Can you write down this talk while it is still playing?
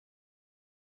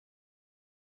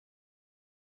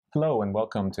Hello and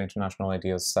welcome to International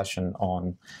Ideas session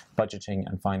on budgeting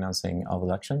and financing of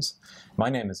elections. My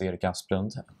name is Erik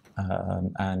Asplund,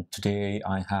 and today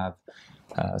I have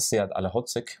Sead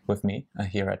Alihodzic with me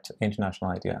here at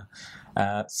International Idea.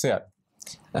 Sead,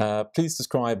 please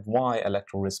describe why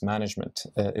electoral risk management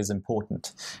is an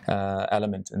important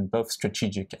element in both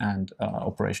strategic and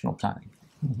operational planning.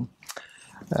 Mm-hmm.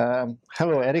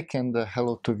 Hello, Eric, and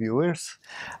hello to viewers.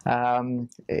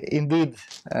 Indeed,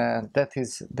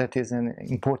 that is an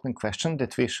important question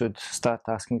that we should start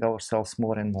asking ourselves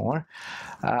more and more.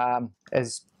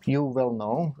 As you well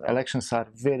know, elections are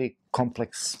very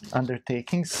complex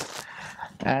undertakings,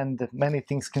 and many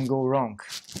things can go wrong.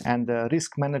 And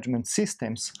risk management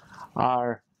systems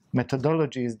are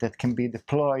methodologies that can be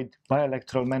deployed by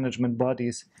electoral management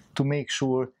bodies to make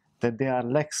sure that they are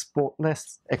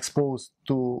less exposed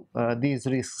to these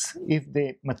risks if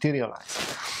they materialize.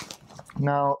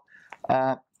 Now,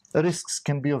 risks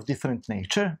can be of different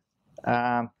nature.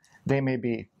 They may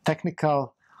be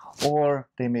technical, or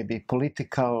they may be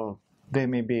political, they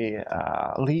may be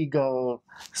legal,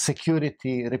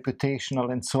 security,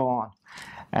 reputational, and so on.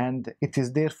 And it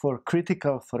is therefore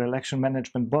critical for election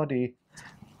management body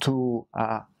to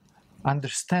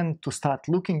understand, to start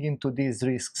looking into these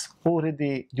risks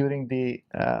already during the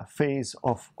phase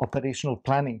of operational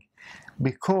planning,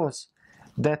 because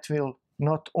that will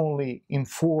not only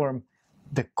inform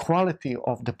the quality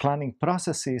of the planning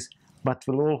processes, but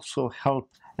will also help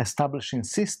establishing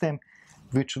system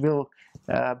which will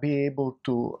be able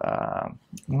to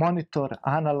monitor,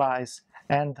 analyze,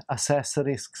 and assess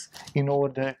risks in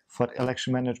order for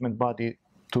election management body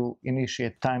to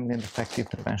initiate timely and effective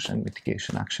prevention and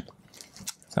mitigation action.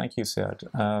 Thank you, Sead.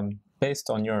 Based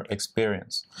on your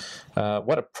experience,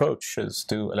 what approaches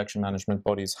do election management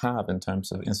bodies have in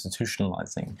terms of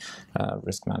institutionalizing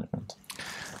risk management?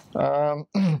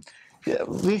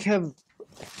 We have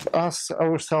asked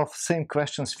ourselves same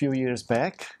questions a few years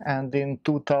back, and in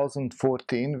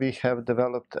 2014 we have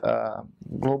developed a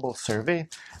global survey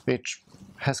which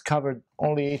has covered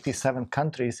only 87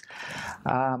 countries,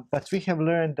 but we have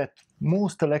learned that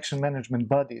most election management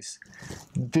bodies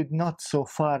did not so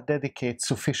far dedicate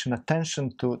sufficient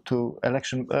attention to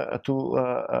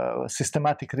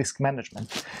systematic risk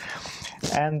management,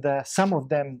 and some of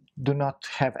them do not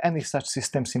have any such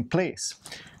systems in place.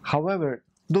 However,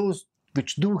 those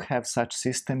which do have such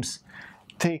systems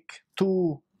take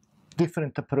two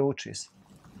different approaches.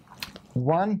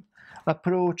 One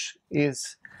approach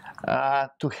is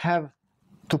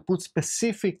to put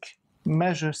specific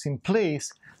measures in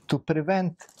place to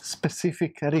prevent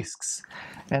specific risks,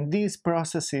 and these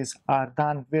processes are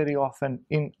done very often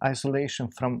in isolation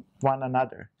from one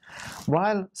another,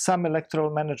 while some electoral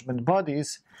management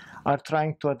bodies are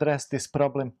trying to address this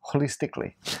problem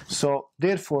holistically. So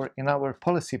therefore, in our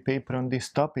policy paper on this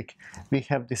topic, we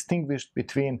have distinguished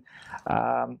between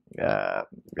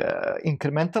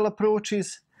incremental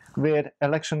approaches, where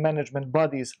election management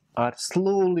bodies are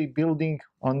slowly building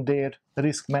on their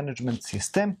risk management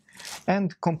system,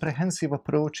 and comprehensive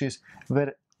approaches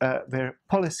where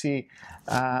policy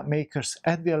makers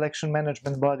at the election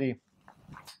management body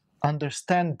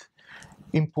understand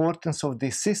importance of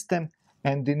this system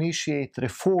and initiate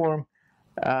reform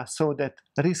so that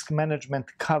risk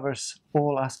management covers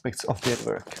all aspects of their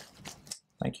work.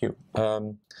 Thank you.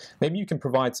 Maybe you can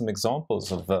provide some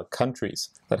examples of countries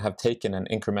that have taken an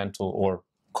incremental or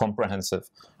comprehensive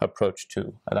approach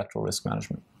to electoral risk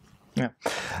management. Yeah,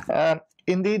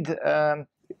 indeed,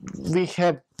 we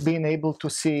have been able to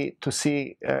see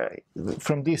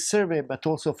from this survey, but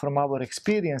also from our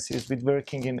experiences with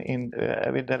working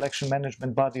with election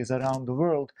management bodies around the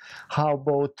world, how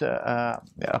both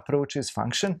approaches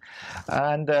function.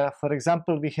 And for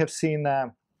example, we have seen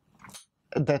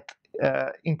that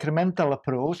incremental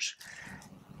approach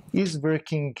is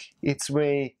working its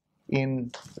way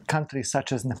in countries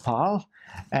such as Nepal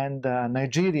and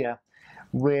Nigeria,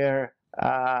 where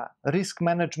risk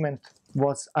management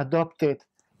was adopted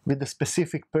with a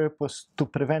specific purpose to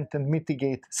prevent and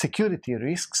mitigate security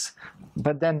risks,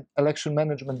 but then election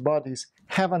management bodies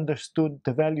have understood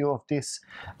the value of this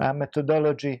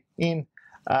methodology in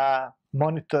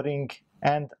monitoring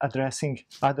and addressing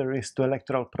other risks to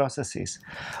electoral processes.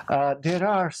 There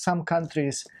are some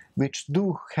countries which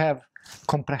do have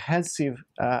comprehensive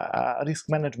risk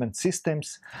management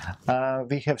systems.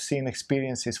 We have seen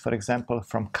experiences, for example,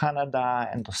 from Canada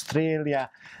and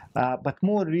Australia, but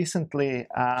more recently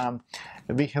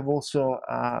we have also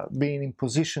been in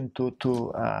position to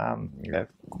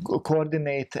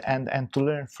coordinate and to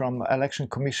learn from Election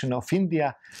Commission of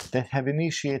India that have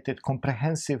initiated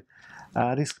comprehensive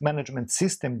risk management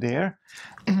system there.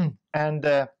 And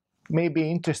may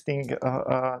be interesting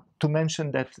to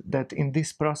mention that in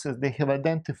this process they have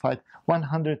identified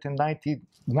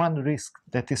 191 risks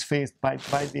that is faced by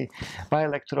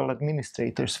electoral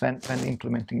administrators when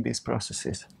implementing these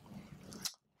processes.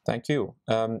 Thank you.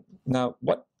 Now,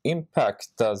 what impact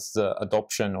does the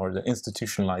adoption or the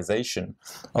institutionalization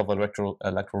of electoral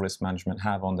risk management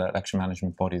have on the election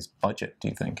management body's budget, do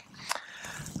you think?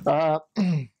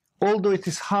 Although it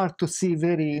is hard to see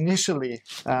very initially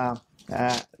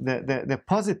the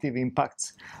positive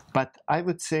impacts, but I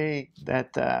would say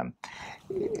that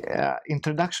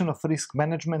introduction of risk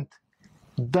management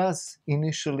does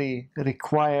initially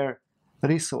require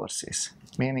resources,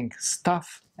 meaning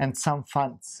staff and some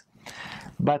funds.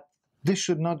 But this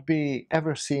should not be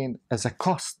ever seen as a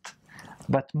cost,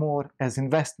 but more as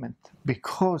investment,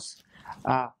 because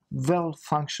a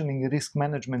well-functioning risk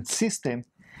management system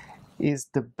is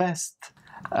the best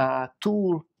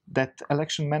tool that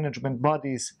election management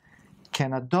bodies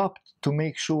can adopt to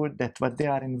make sure that what they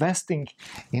are investing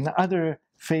in other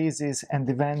phases and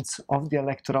events of the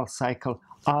electoral cycle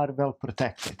are well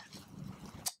protected.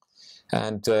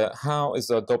 And how is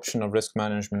the adoption of risk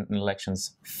management in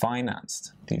elections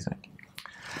financed, do you think?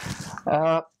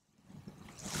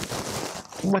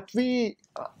 What we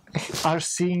are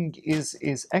seeing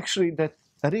is actually that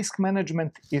risk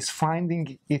management is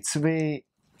finding its way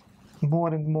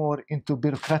more and more into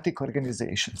bureaucratic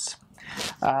organizations.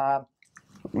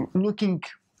 Looking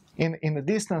in the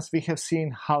distance, we have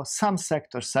seen how some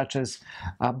sectors, such as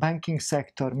banking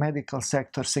sector, medical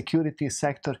sector, security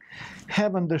sector,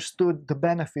 have understood the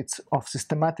benefits of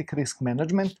systematic risk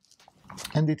management,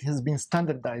 and it has been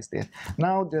standardized there.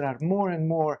 Now there are more and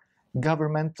more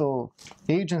governmental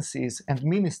agencies and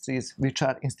ministries which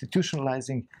are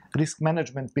institutionalizing risk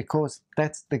management because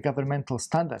that's the governmental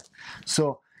standard.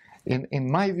 So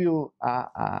in my view,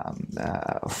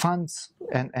 funds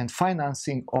and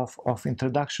financing of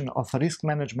introduction of risk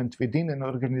management within an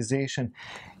organization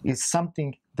is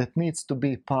something that needs to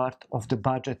be part of the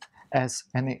budget as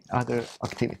any other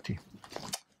activity.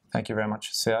 Thank you very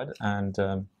much, Sead, and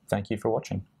thank you for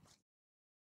watching.